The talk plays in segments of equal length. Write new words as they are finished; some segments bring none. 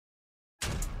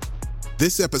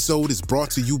This episode is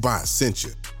brought to you by Essentia.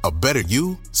 A better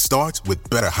you starts with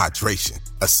better hydration.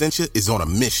 Essentia is on a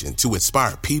mission to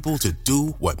inspire people to do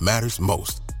what matters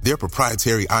most. Their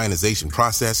proprietary ionization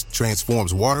process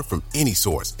transforms water from any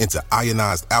source into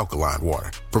ionized alkaline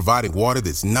water, providing water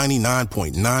that's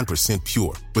 99.9%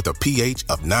 pure with a pH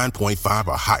of 9.5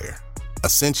 or higher.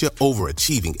 Essentia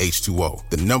overachieving H2O,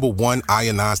 the #1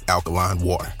 ionized alkaline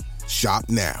water. Shop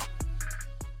now.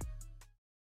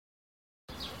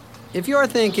 If you're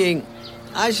thinking,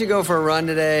 I should go for a run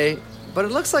today, but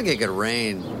it looks like it could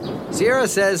rain, Sierra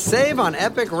says save on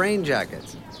Epic rain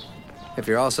jackets. If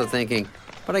you're also thinking,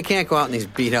 but I can't go out in these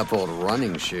beat-up old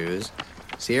running shoes,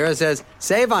 Sierra says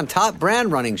save on top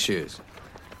brand running shoes.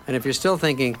 And if you're still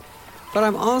thinking, but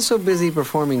I'm also busy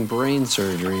performing brain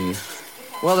surgery,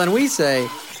 well then we say,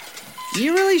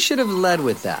 you really should have led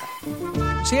with that.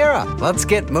 Sierra, let's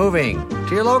get moving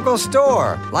to your local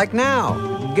store, like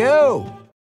now. Go!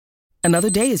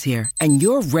 Another day is here, and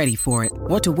you're ready for it.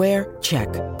 What to wear? Check.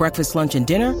 Breakfast, lunch, and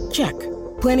dinner? Check.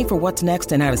 Planning for what's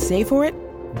next and how to save for it?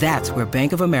 That's where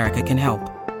Bank of America can help.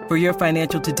 For your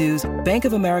financial to-dos, Bank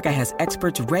of America has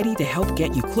experts ready to help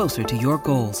get you closer to your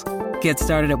goals. Get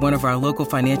started at one of our local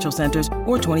financial centers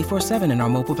or 24/7 in our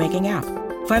mobile banking app.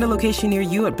 Find a location near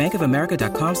you at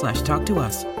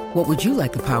bankofamerica.com/talktous. What would you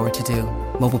like the power to do?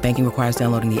 Mobile banking requires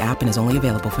downloading the app and is only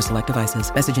available for select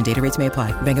devices. Message and data rates may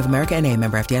apply. Bank of America N.A.,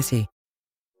 member FDIC.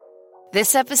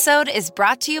 This episode is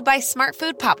brought to you by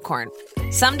Smartfood Popcorn.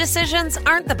 Some decisions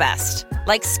aren't the best,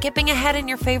 like skipping ahead in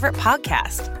your favorite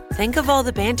podcast. Think of all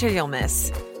the banter you'll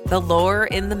miss, the lore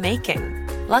in the making.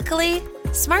 Luckily,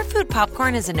 Smartfood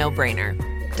Popcorn is a no-brainer.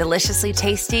 Deliciously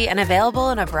tasty and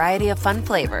available in a variety of fun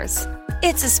flavors.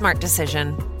 It's a smart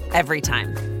decision every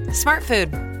time.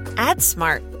 Smartfood. Add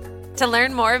smart. To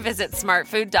learn more, visit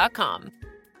smartfood.com.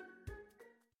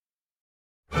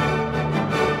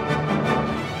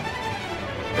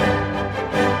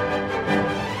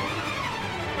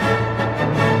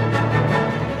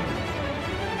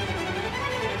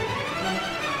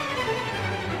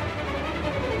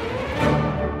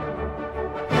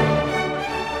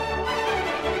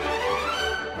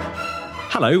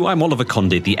 Hello, I'm Oliver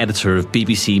Condit, the editor of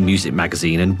BBC Music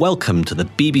Magazine, and welcome to the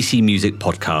BBC Music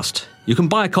Podcast. You can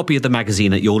buy a copy of the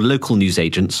magazine at your local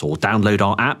newsagents or download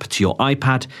our app to your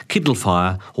iPad, Kindle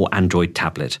Fire or Android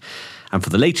tablet. And for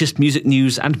the latest music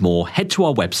news and more, head to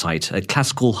our website at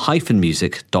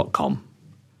classical-music.com.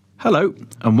 Hello,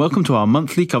 and welcome to our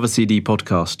monthly Cover CD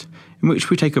podcast, in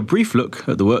which we take a brief look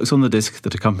at the works on the disc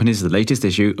that accompanies the latest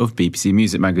issue of BBC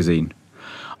Music Magazine.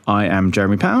 I am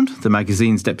Jeremy Pound, the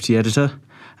magazine's deputy editor,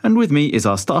 and with me is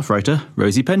our staff writer,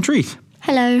 Rosie Pentreath.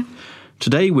 Hello.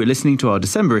 Today we're listening to our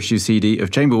December issue CD of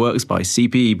chamber works by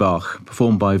C.P.E. Bach,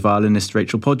 performed by violinist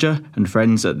Rachel Podger and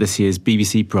friends at this year's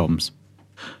BBC Proms.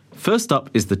 First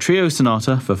up is the Trio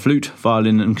Sonata for flute,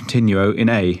 violin and continuo in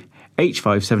A,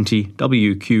 H570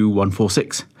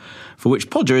 WQ146, for which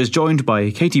Podger is joined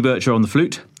by Katie Bircher on the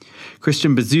flute,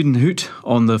 Christian Bezudenhout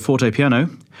on the forte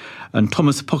piano, and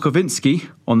Thomas Pokowinski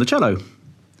on the cello.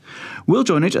 We'll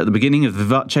join it at the beginning of the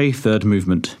Vivace third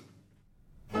movement.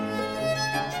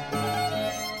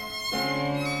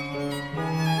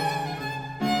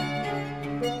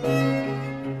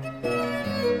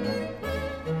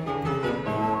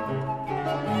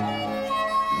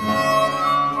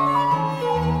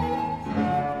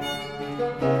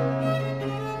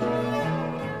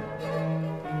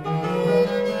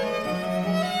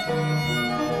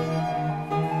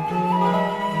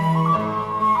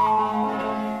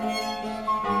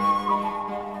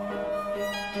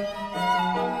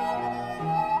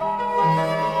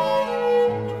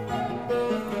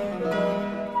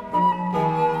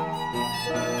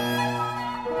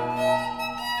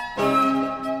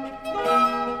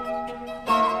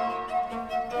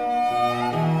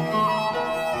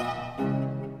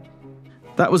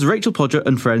 That was Rachel Podger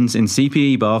and friends in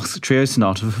C.P.E. Bach's Trio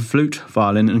Sonata for flute,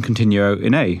 violin and continuo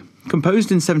in A,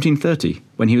 composed in 1730,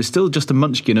 when he was still just a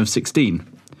munchkin of 16.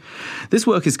 This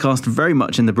work is cast very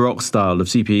much in the Baroque style of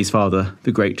C.P.E.'s father,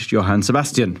 the great Johann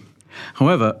Sebastian.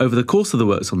 However, over the course of the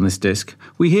works on this disc,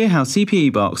 we hear how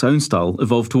C.P.E. Bach's own style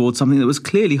evolved towards something that was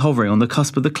clearly hovering on the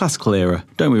cusp of the classical era,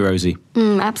 don't we, Rosie?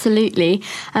 Absolutely.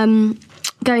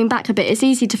 Going back a bit, it's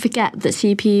easy to forget that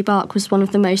C.P.E. Bach was one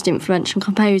of the most influential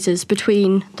composers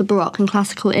between the Baroque and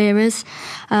classical eras.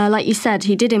 Like you said,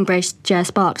 he did embrace J.S.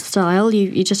 Bach's style,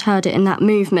 you just heard it in that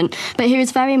movement, but he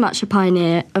was very much a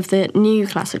pioneer of the new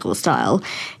classical style.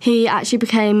 He actually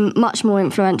became much more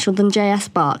influential than J.S.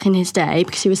 Bach in his day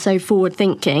because he was so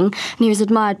forward-thinking, and he was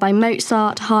admired by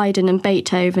Mozart, Haydn and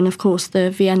Beethoven, of course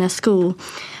the Vienna School.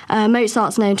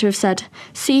 Mozart's known to have said,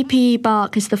 C.P.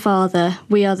 Bach is the father,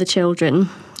 we are the children.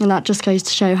 And that just goes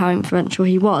to show how influential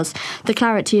he was. The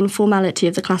clarity and formality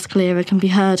of the classical era can be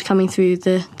heard coming through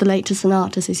the later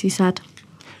sonatas, as you said.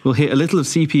 We'll hear a little of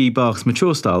C.P.E. Bach's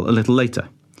mature style a little later.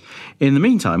 In the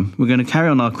meantime, we're going to carry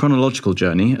on our chronological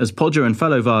journey as Podger and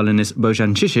fellow violinist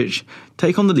Bojan Cicic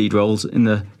take on the lead roles in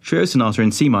the trio sonata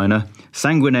in C minor,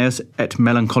 Sanguineus et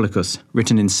Melancholicus,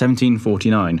 written in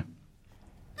 1749.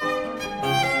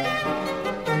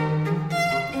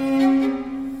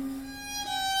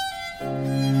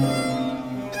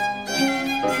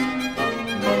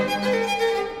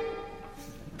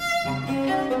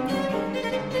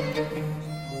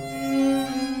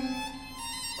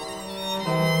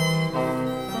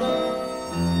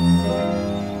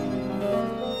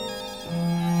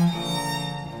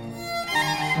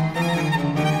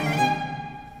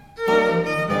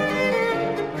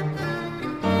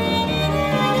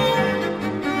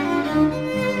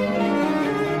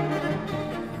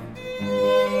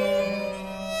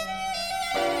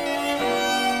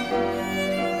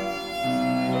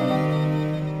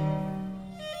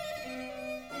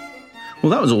 Well,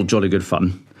 that was all jolly good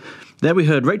fun. There we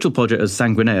heard Rachel Podger as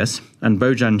Sanguineus and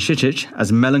Bojan Cicic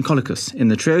as Melancholicus in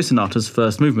the trio sonata's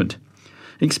first movement.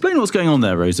 Explain what's going on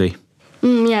there, Rosie.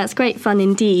 Yeah, it's great fun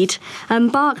indeed.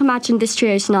 Bach imagined this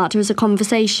trio sonata as a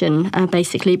conversation,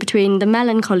 basically, between the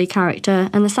melancholy character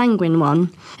and the sanguine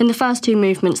one. In the first two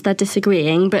movements, they're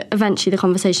disagreeing, but eventually the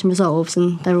conversation resolves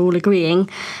and they're all agreeing.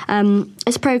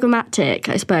 It's programmatic,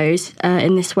 I suppose,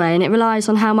 in this way, and it relies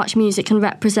on how much music can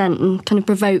represent and kind of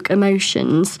provoke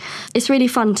emotions. It's really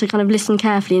fun to kind of listen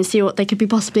carefully and see what they could be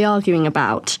possibly arguing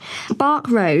about. Bach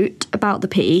wrote about the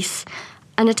piece,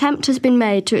 an attempt has been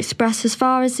made to express as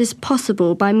far as is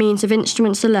possible by means of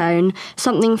instruments alone,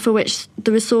 something for which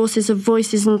the resources of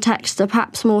voices and text are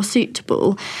perhaps more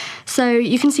suitable. So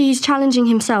you can see he's challenging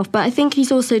himself, but I think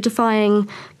he's also defying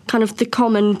kind of the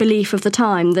common belief of the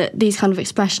time that these kind of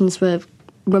expressions were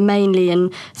mainly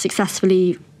and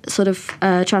successfully sort of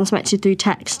transmitted through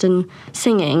text and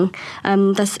singing.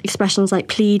 There's expressions like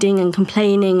pleading and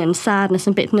complaining and sadness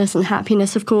and bitterness and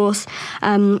happiness, of course.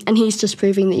 And he's just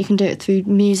proving that you can do it through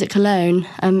music alone.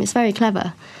 It's very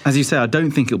clever. As you say, I don't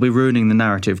think it'll be ruining the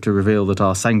narrative to reveal that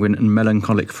our sanguine and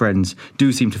melancholic friends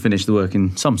do seem to finish the work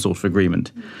in some sort of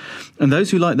agreement. And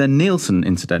those who like their Nielsen,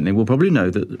 incidentally, will probably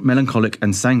know that melancholic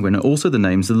and sanguine are also the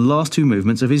names of the last two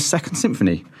movements of his second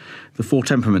symphony, The Four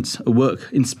Temperaments, a work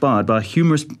inspired by a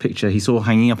humorous picture he saw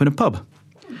hanging up in a pub.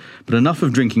 But enough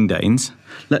of drinking Danes.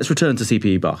 Let's return to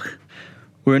C.P.E. Bach.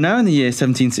 We're now in the year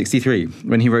 1763,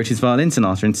 when he wrote his violin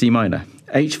sonata in C minor,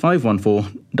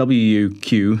 H514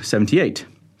 WUQ 78.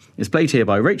 It's played here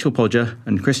by Rachel Podger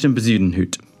and Christian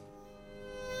Bezuidenhout.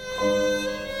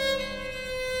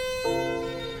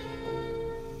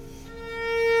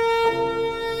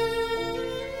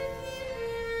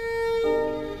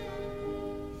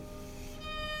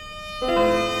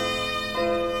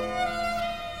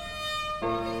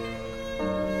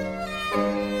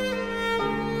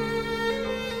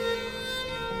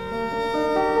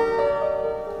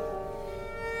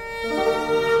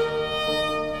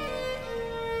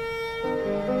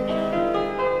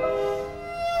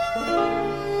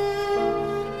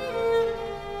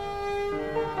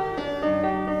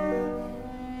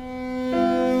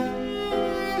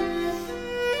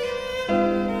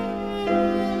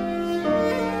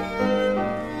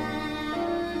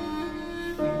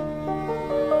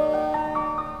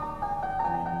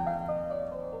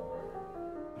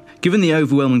 Given the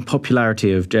overwhelming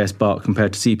popularity of J.S. Bach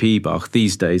compared to C.P.E. Bach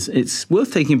these days, it's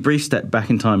worth taking a brief step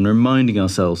back in time and reminding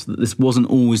ourselves that this wasn't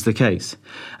always the case.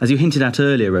 As you hinted at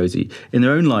earlier, Rosie, in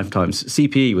their own lifetimes,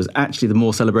 C.P.E. was actually the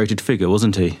more celebrated figure,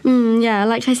 wasn't he? Yeah,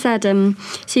 like I said,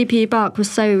 C.P.E. Bach was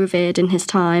so revered in his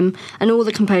time, and all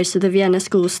the composers of the Vienna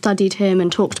school studied him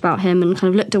and talked about him and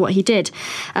kind of looked at what he did.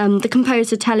 The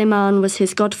composer Telemann was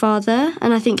his godfather,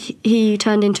 and I think he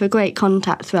turned into a great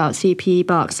contact throughout C.P.E.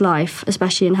 Bach's life,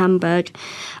 especially in Hamburg.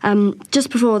 Just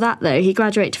before that, though, he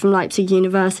graduated from Leipzig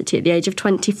University at the age of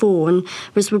 24 and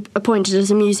was appointed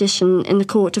as a musician in the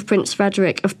court of Prince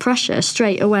Frederick of Prussia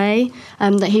straight away,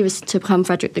 that he was to become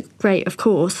Frederick the Great, of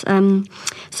course.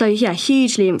 So, yeah,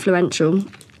 hugely influential.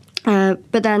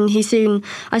 But then he soon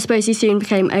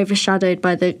became overshadowed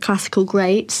by the classical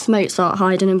greats, Mozart,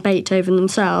 Haydn and Beethoven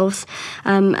themselves,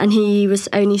 and he was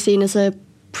only seen as a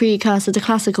precursor to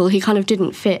classical. He kind of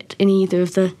didn't fit in either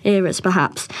of the eras,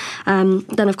 perhaps.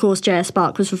 Then, of course, J.S.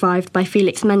 Bach was revived by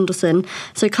Felix Mendelssohn,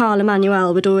 so Carl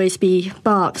Emanuel would always be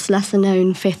Bach's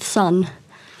lesser-known fifth son.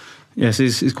 Yes,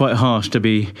 it's quite harsh to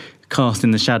be cast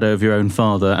in the shadow of your own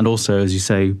father, and also, as you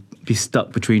say, be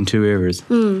stuck between two eras.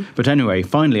 But anyway,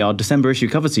 finally, our December issue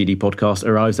cover CD podcast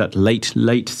arrives at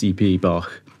late C.P.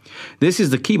 Bach. This is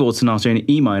the Keyboard Sonata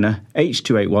in E minor,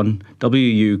 H281,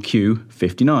 WUQ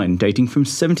 59, dating from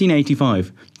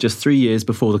 1785, just 3 years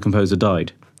before the composer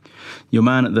died. Your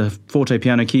man at the forte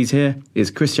piano keys here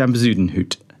is Christian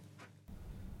Bezuidenhout.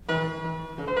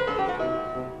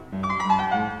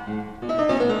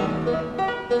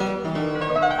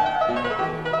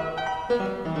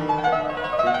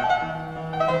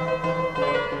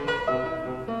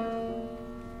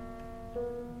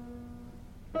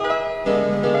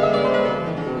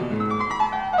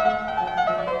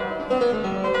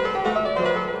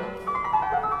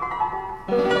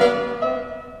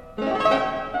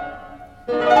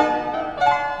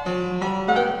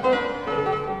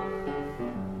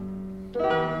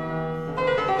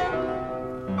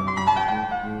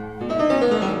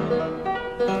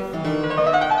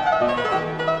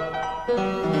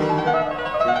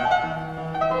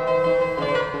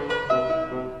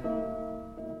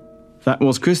 That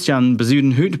was Christian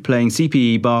Bezuidenhout playing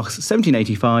CPE Bach's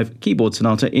 1785 Keyboard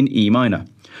Sonata in E minor,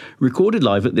 recorded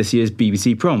live at this year's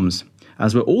BBC Proms,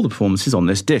 as were all the performances on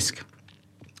this disc.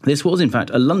 This was in fact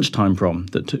a lunchtime prom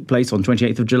that took place on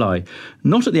 28th of July,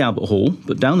 not at the Albert Hall,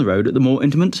 but down the road at the more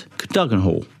intimate Cadogan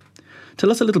Hall.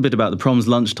 Tell us a little bit about the Prom's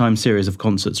lunchtime series of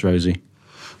concerts, Rosie.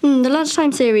 The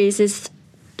lunchtime series is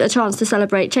a chance to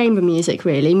celebrate chamber music,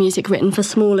 really, music written for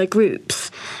smaller groups.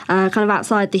 Kind of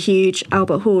outside the huge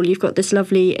Albert Hall, you've got this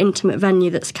lovely intimate venue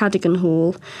that's Cadogan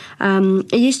Hall.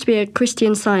 It used to be a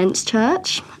Christian Science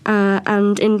church,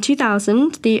 and in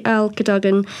 2000, the Earl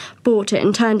Cadogan bought it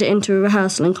and turned it into a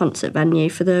rehearsal and concert venue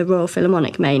for the Royal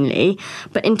Philharmonic mainly.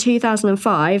 But in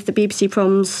 2005, the BBC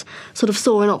Proms sort of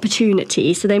saw an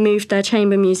opportunity, so they moved their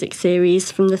chamber music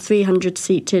series from the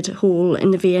 300-seated hall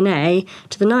in the V&A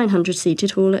to the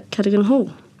 900-seated hall at Cadogan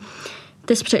Hall.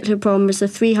 This particular prom was the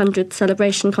 300th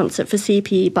celebration concert for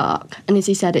CPE Bach, and as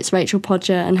you said, it's Rachel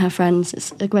Podger and her friends.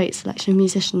 It's a great selection of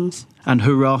musicians. And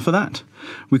hurrah for that!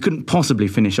 We couldn't possibly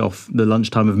finish off the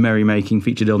lunchtime of merrymaking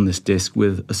featured on this disc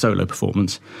with a solo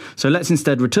performance, so let's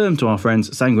instead return to our friends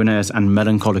Sanguineus and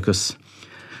Melancholicus.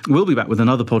 We'll be back with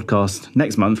another podcast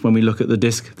next month when we look at the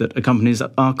disc that accompanies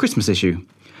our Christmas issue.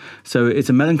 So it's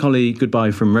a melancholy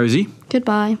goodbye from Rosie.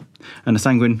 Goodbye. And a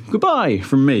sanguine goodbye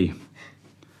from me.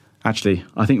 Actually,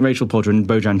 I think Rachel Podger and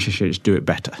Bojan Cicic do it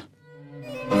better.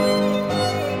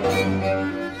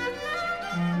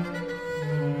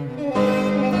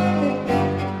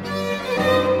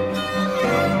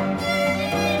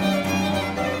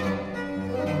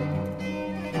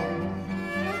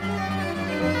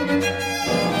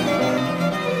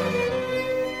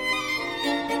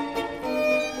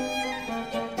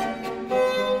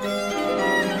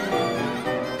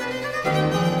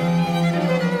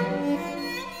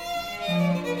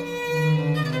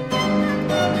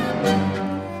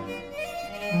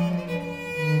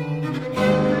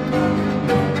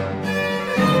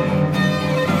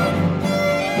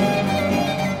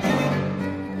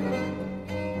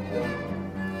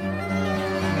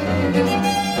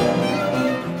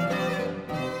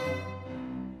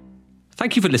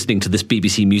 Thank you for listening to this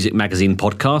BBC Music Magazine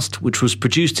podcast, which was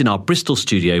produced in our Bristol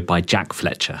studio by Jack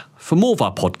Fletcher. For more of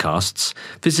our podcasts,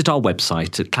 visit our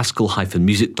website at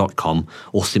classical-music.com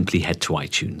or simply head to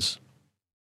iTunes.